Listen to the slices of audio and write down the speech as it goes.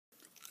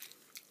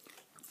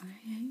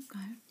Hey, you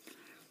guys.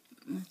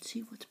 Let's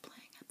see what's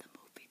playing at the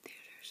movie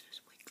theaters this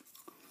week.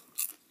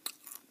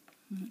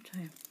 Let's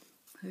see.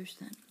 Here's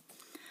the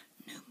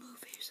new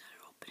movies that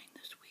are opening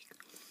this week.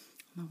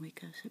 On the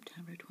week of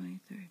September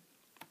 23rd.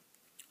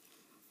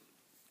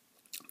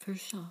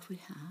 First off, we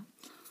have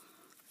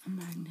A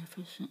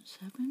Magnificent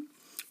Seven,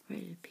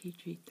 rated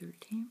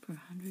PG-13 for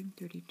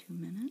 132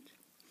 minutes.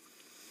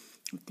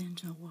 With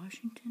Denzel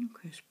Washington,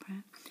 Chris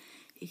Pratt,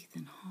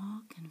 Ethan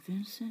Hawke, and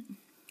Vincent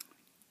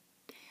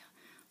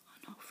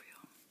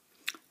D'Onofrio.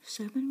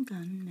 7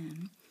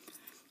 gunmen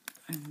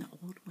in the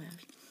Old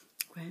West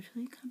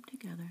gradually come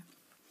together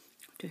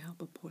to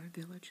help a poor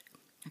village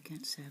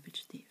against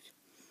savage thieves.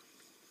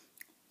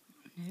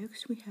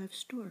 Next, we have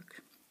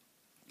Stork,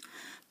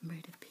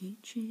 rated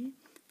PG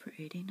for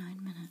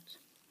 89 minutes.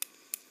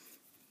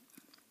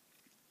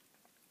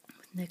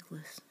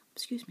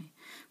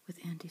 With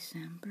Andy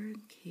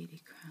Samberg,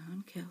 Katie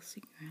Crown,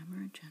 Kelsey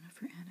Grammer, and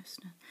Jennifer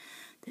Aniston.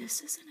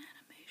 This is an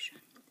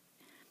animation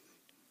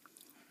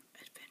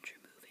adventure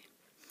movie.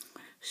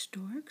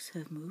 Storks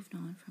have moved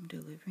on from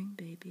delivering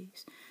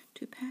babies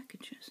to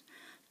packages,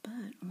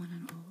 but when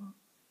an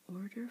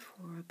order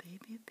for a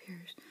baby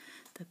appears,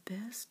 the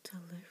best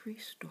delivery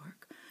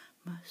stork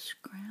must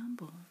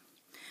scramble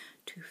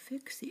to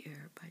fix the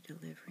error by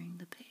delivering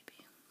the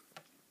baby.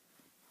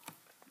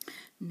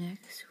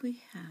 Next,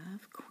 we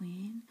have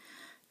Queen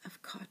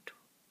of Katwa.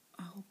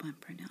 I hope I'm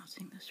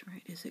pronouncing this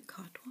right. Is it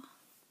Katwa?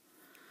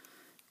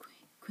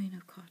 Queen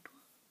of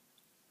Katwa.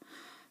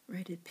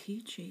 Rated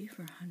PG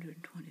for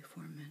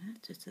 124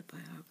 minutes. It's a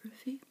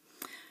biography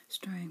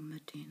starring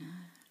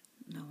Medina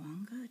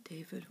Nawanga,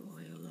 David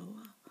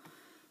Oyelowo,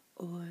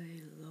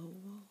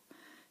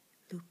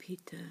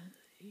 Lupita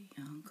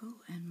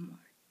Nyong'o, and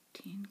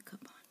Martine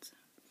Kabanza.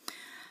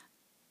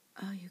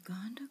 A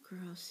Uganda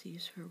girl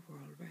sees her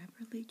world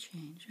rapidly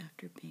change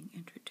after being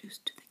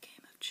introduced to the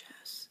game of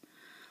chess.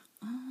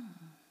 Oh,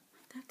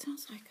 that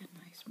sounds like a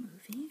nice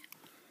movie.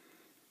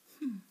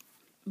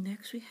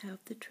 Next, we have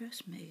The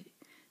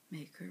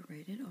Dressmaker,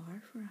 rated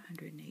R for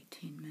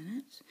 118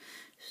 minutes,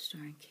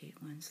 starring Kate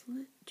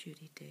Winslet,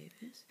 Judy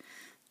Davis,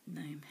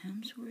 Liam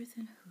Hemsworth,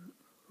 and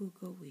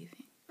Hugo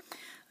Weaving.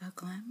 A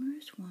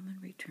glamorous woman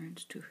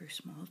returns to her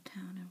small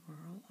town in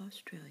rural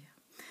Australia.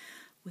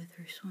 With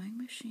her sewing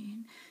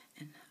machine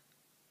and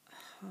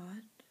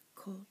hot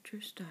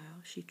culture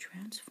style, she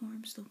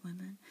transforms the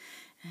women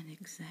and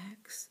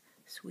exacts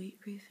sweet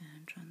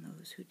revenge on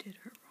those who did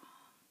her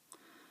wrong.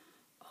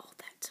 Oh,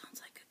 that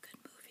sounds like a good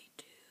movie,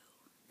 too.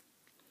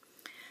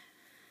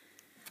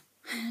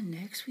 And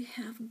next we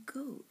have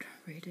Goat,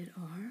 rated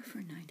R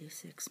for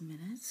 96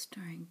 minutes,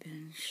 starring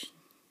Ben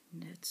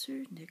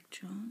Schnitzer, Nick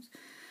Jonas,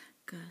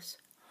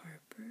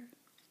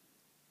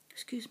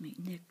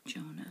 Nick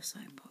Jonas,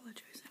 I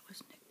apologize, that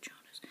was Nick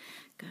Jonas,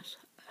 Gus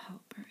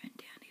Harper, and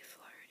Danny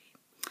Flaherty.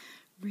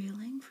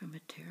 Reeling from a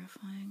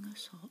terrifying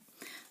assault,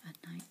 a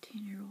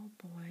 19-year-old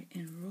boy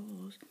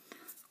enrolls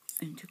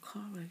into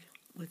college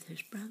with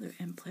his brother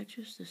and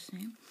pledges the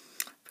same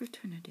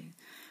fraternity.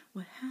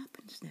 What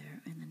happens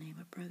there in the name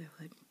of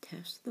brotherhood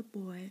tests the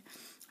boy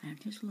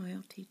and his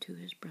loyalty to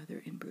his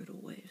brother in brutal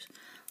ways.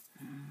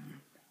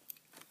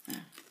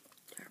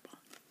 Terrible.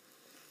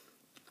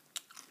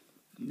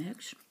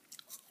 Next,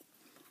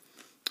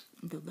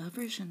 The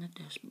Lovers and the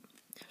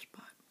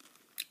Despot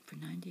for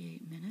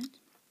 98 minutes,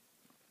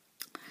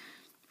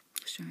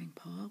 starring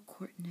Paul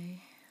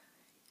Courtney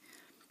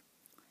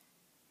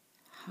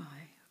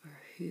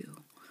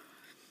Hugh.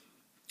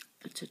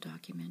 It's a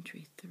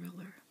documentary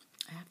thriller.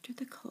 After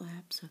the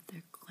collapse of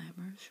their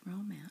glamorous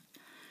romance,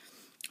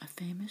 a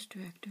famous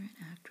director and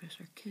actress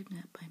are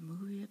kidnapped by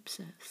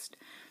movie-obsessed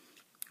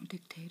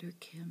dictator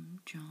Kim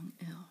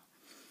Jong-il.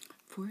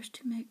 Forced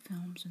to make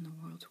films in the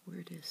world's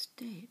weirdest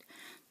state,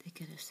 they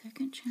get a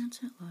second chance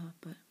at love,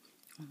 but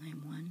only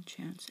one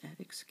chance at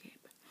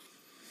escape.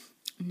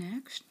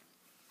 Next,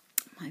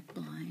 My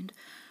Blind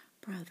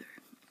Brother,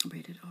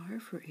 rated R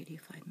for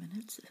 85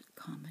 minutes,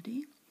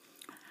 comedy.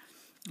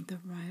 The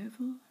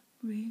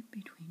rivalry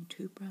between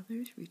two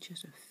brothers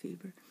reaches a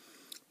fever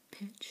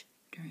pitch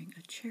during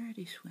a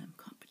charity swim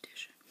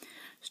competition,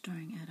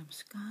 starring Adam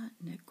Scott,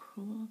 Nick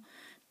Kroll,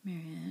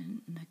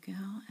 Marianne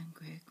Nagel, and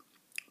Greg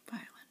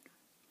Vyland.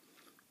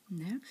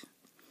 Next,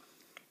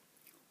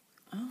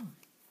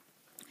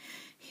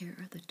 here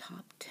are the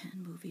top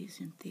 10 movies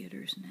in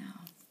theaters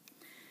now.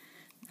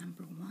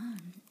 Number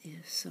 1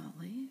 is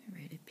Sully,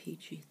 rated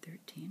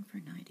PG-13 for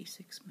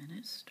 96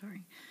 minutes,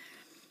 starring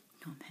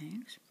Tom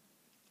Hanks.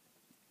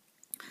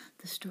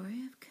 The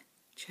story of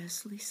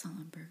Chesley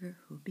Sullenberger,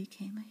 who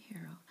became a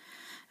hero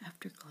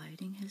after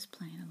gliding his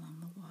plane along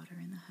the water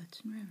in the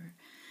Hudson River,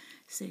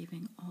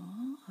 saving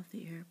all of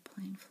the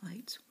airplane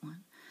flight's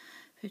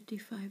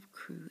 155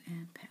 crew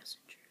and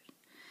passengers.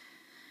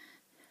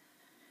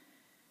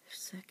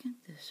 Second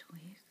this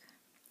week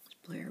is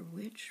Blair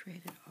Witch,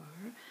 rated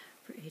R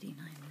for 89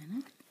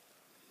 minutes.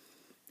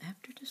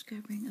 After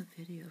discovering a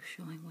video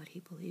showing what he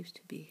believes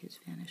to be his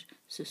vanished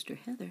sister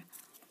Heather,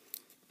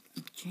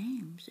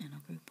 James and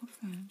a group of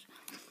friends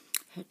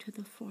head to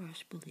the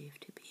forest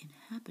believed to be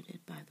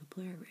inhabited by the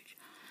Blair Ridge,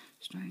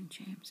 starring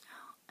James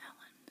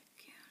Allen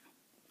McCune.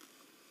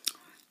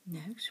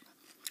 Next,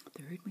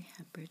 third, we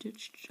have Bridget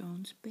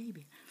Jones'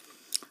 Baby,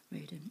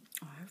 rated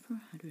R for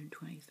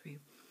 123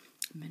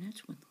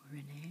 minutes with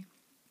Renee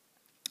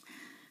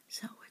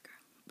Zellweger.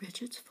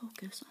 Bridget's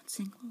focus on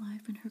single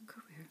life and her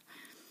career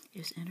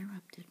is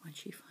interrupted when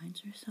she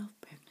finds herself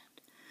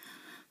pregnant.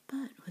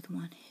 But with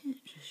one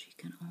hitch, she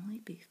can only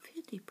be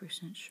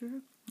 50%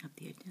 sure of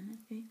the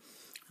identity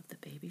of the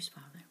baby's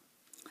father.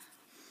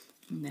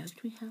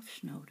 Next, we have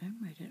Snowden,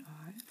 rated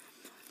R,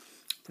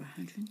 for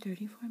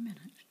 134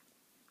 minutes,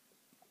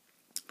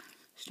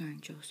 starring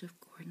Joseph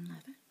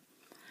Gordon-Levitt.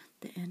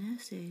 The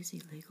NSA's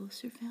illegal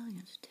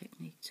surveillance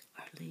techniques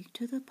are leaked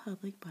to the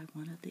public by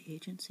one of the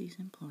agency's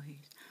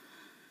employees,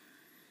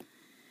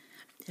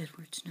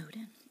 Edward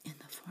Snowden, in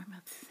the form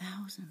of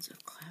thousands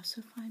of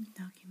classified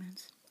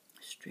documents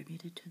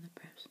distributed to the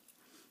press.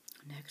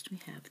 Next, we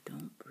have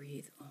Don't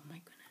Breathe. Oh my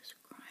goodness,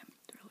 crime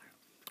thriller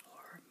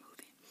horror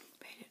movie,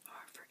 rated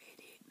R for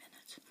 88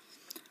 minutes,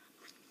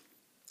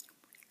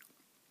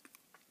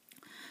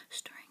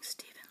 starring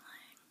Stephen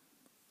Lang.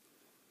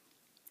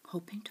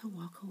 Hoping to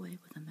walk away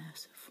with a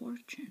massive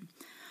fortune,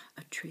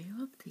 a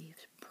trio of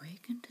thieves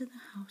break into the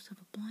house of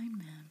a blind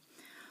man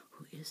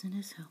who isn't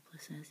as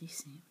helpless as he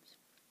seems.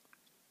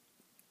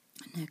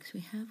 Next, we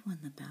have When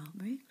the Bow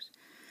Breaks.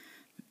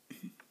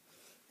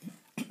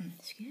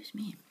 Excuse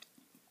me.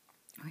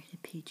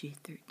 Rated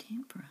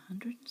PG-13 for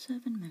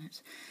 107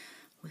 minutes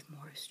with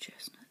Morris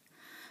Chestnut.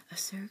 A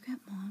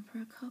surrogate mom for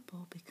a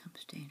couple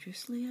becomes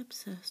dangerously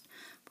obsessed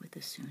with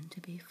the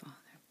soon-to-be father.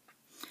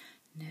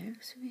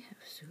 Next, we have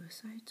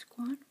Suicide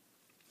Squad.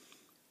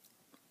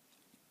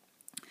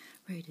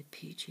 Rated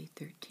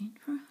PG-13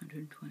 for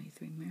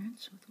 123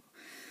 minutes with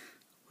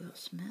Will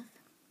Smith.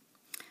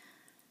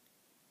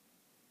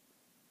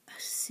 A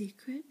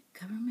secret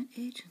government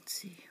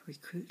agency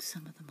recruits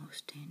some of the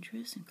most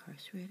dangerous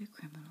incarcerated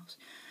criminals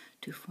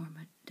to form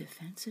a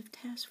defensive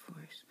task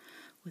force,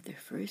 with their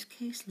first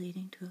case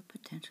leading to a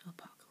potential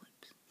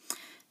apocalypse.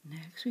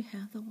 Next, we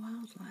have The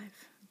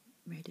Wildlife,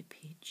 rated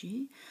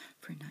PG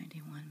for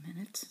 91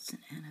 minutes. It's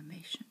an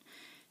animation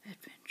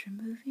adventure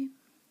movie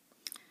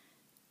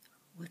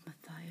with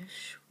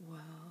Matthias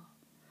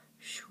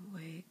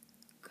Schweighöfer.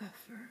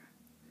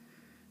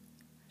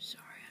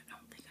 Sorry, I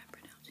don't think I'm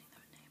pronouncing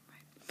that name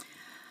right.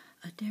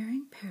 A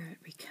daring parrot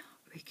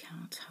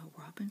recounts how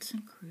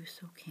Robinson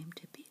Crusoe came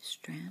to be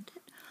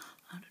stranded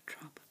on a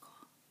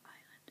tropical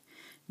island.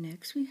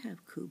 Next, we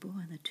have Kubo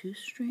and the Two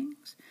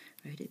Strings,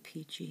 rated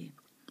PG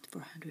for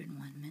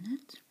 101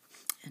 minutes,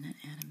 and an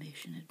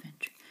animation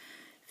adventure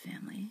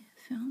family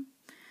film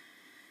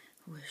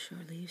with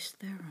Charlize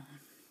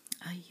Theron.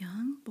 A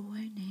young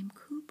boy named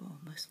Kubo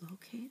must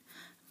locate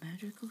a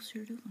magical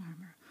suit of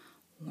armor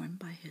worn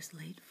by his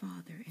late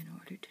father in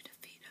order to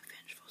defeat a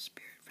vengeful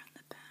spirit from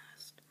the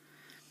past.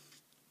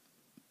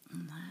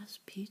 And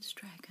last, Pete's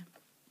Dragon,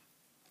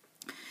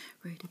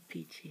 rated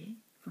PG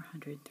for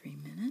 103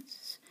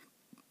 minutes,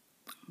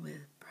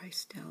 with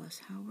Bryce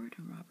Dallas Howard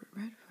and Robert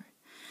Redford.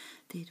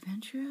 The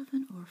adventure of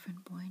an orphan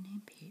boy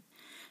named Pete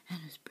and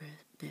his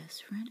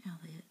best friend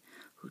Elliot,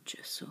 who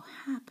just so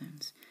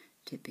happens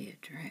to be a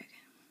dragon.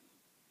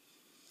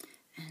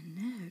 And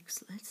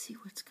next, let's see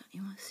what's coming.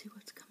 You want to see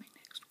what's coming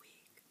next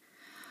week?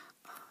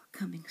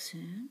 Coming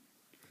soon.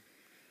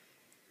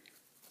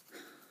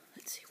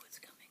 Let's see what's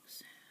coming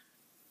soon.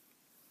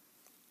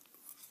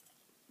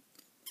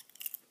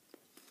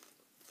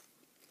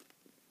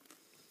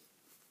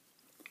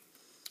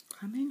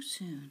 Coming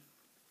soon,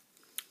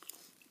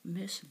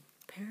 Miss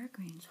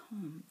Peregrine's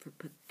Home for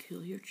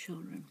Peculiar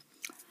Children,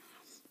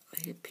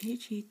 rated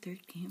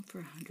PG-13 for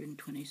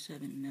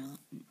 127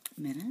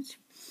 minutes,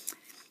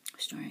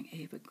 starring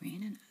Ava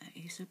Green and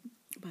Asa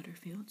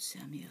Butterfield,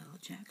 Samuel L.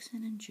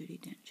 Jackson, and Judi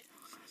Dench.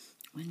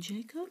 When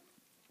Jacob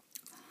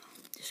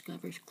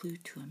discovers clues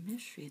to a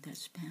mystery that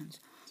spans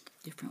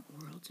different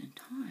worlds and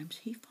times,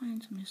 he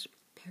finds Miss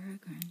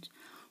Peregrine's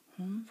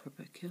Home for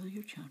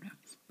Peculiar Children.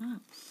 But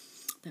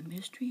the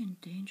mystery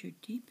and danger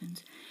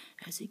deepens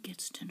as he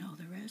gets to know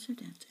the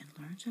residents and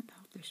learns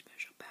about their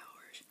special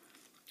powers.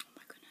 Oh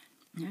my goodness.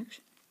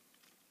 Next,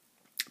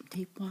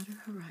 Deepwater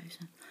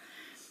Horizon,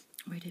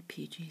 rated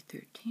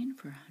PG-13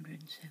 for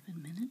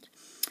 107 minutes,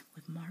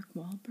 with Mark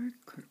Wahlberg,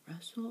 Kurt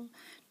Russell,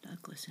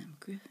 Douglas M.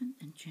 Griffin,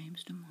 and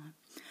James Damon.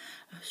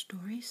 A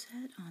story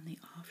set on the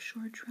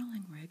offshore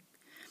drilling rig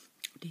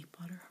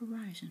Deepwater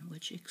Horizon,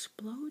 which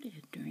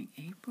exploded during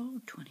April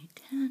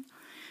 2010,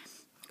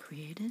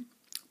 created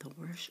the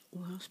worst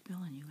oil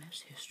spill in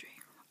U.S.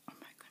 history. Oh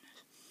my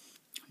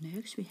goodness.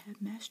 Next, we have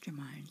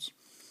Masterminds,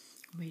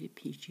 rated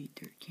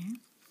PG-13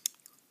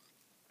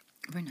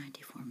 for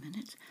 94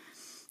 minutes,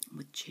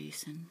 with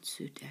Jason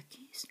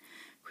Sudeikis,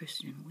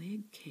 Kristen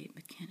Wiig, Kate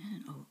McKinnon,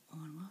 and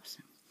Owen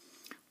Wilson.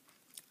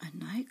 A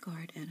night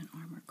guard at an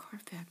armored car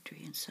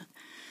factory in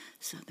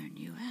southern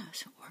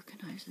U.S.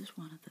 organizes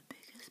one of the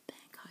biggest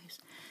bank heists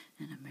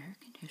in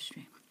American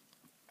history.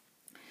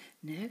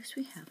 Next,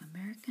 we have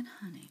American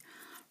Honey,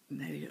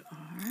 Rated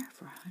R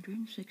for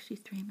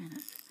 163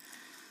 minutes.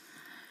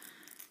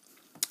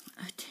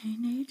 A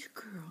teenage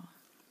girl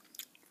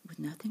with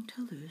nothing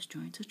to lose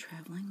joins a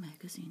traveling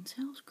magazine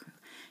sales crew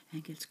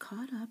and gets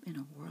caught up in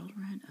a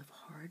whirlwind of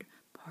hard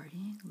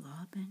partying,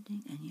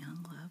 law-bending, and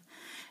young love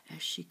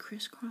as she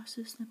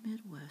crisscrosses the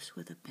Midwest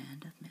with a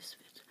band of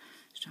misfits,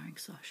 starring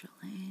Sasha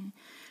Lane,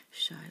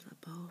 Shia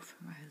LaBeouf,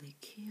 Riley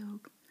Keough,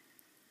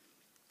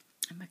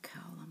 and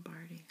Mikhail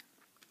Lombardi.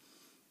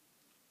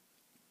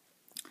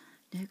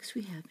 Next,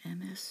 we have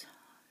M.S.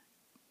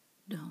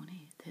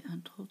 Dhoni, The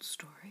Untold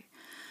Story,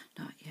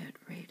 Not Yet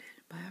Rated,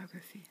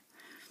 biography.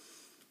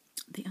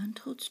 The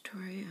untold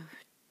story of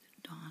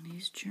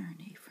Dhoni's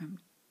journey from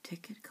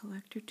ticket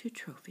collector to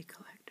trophy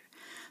collector,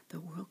 the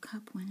World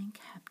Cup winning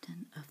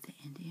captain of the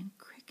Indian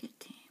cricket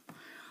team.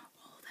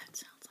 Oh, that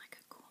sounds like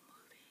a cool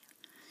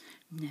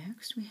movie.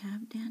 Next, we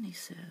have Danny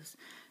Says,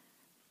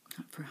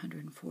 for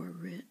 104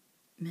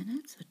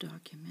 minutes, a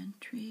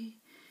documentary,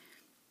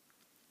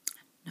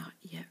 not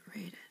yet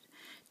rated.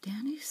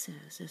 Danny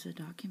Says is a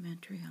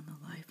documentary on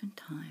the life and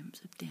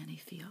times of Danny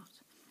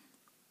Fields.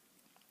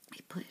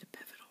 He played a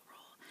pivotal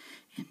role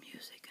in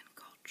music and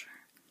culture.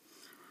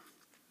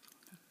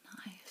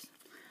 Nice.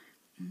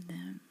 And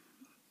then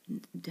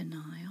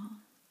Denial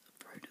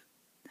for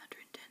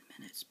 110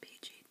 minutes,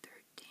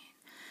 PG-13.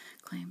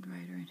 Acclaimed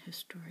writer and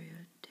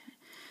historian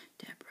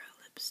Deborah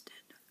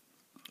Lipstadt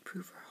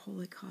prove her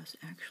Holocaust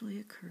actually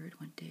occurred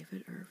when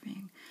David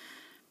Irving,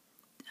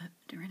 a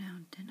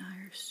renowned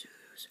denier,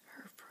 sues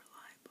her for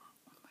libel.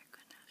 Oh my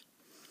goodness.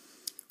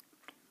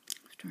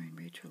 Starring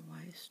Rachel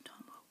Weisz,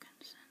 Tom